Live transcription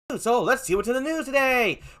So let's see what's in the news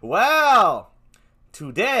today. Well,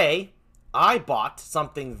 today I bought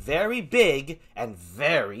something very big and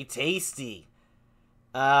very tasty.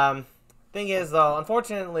 Thing is though,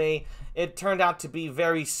 unfortunately, it turned out to be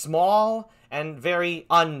very small and very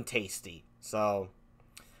untasty. So,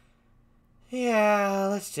 yeah,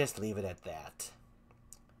 let's just leave it at that.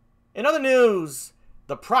 In other news,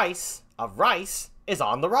 the price of rice is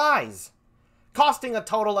on the rise, costing a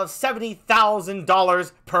total of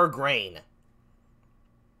 $70,000 per grain.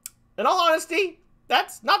 In all honesty,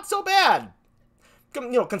 that's not so bad.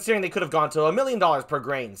 Considering they could have gone to $1 million per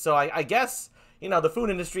grain. So I guess, the food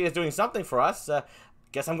industry is doing something for us.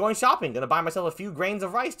 Guess I'm going shopping. Gonna buy myself a few grains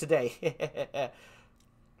of rice today.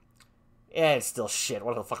 Yeah, it's still shit.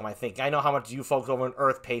 What the fuck am I thinking? I know how much you folks over on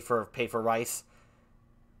Earth pay for rice.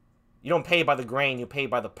 You don't pay by the grain, you pay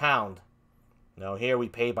by the pound. No, here we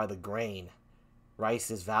pay by the grain. Rice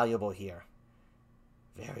is valuable here.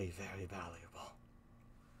 Very, very valuable.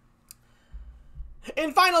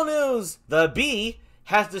 In final news, the bee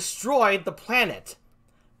has destroyed the planet.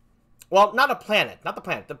 Well, not the planet.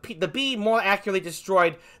 The bee more accurately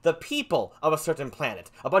destroyed the people of a certain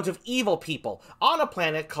planet. A bunch of evil people on a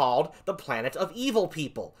planet called the Planet of Evil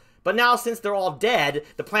People. But now, since they're all dead,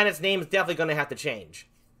 the planet's name is definitely going to have to change.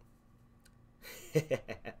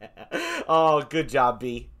 Oh, good job,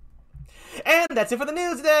 bee. And that's it for the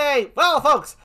news today. Well, folks,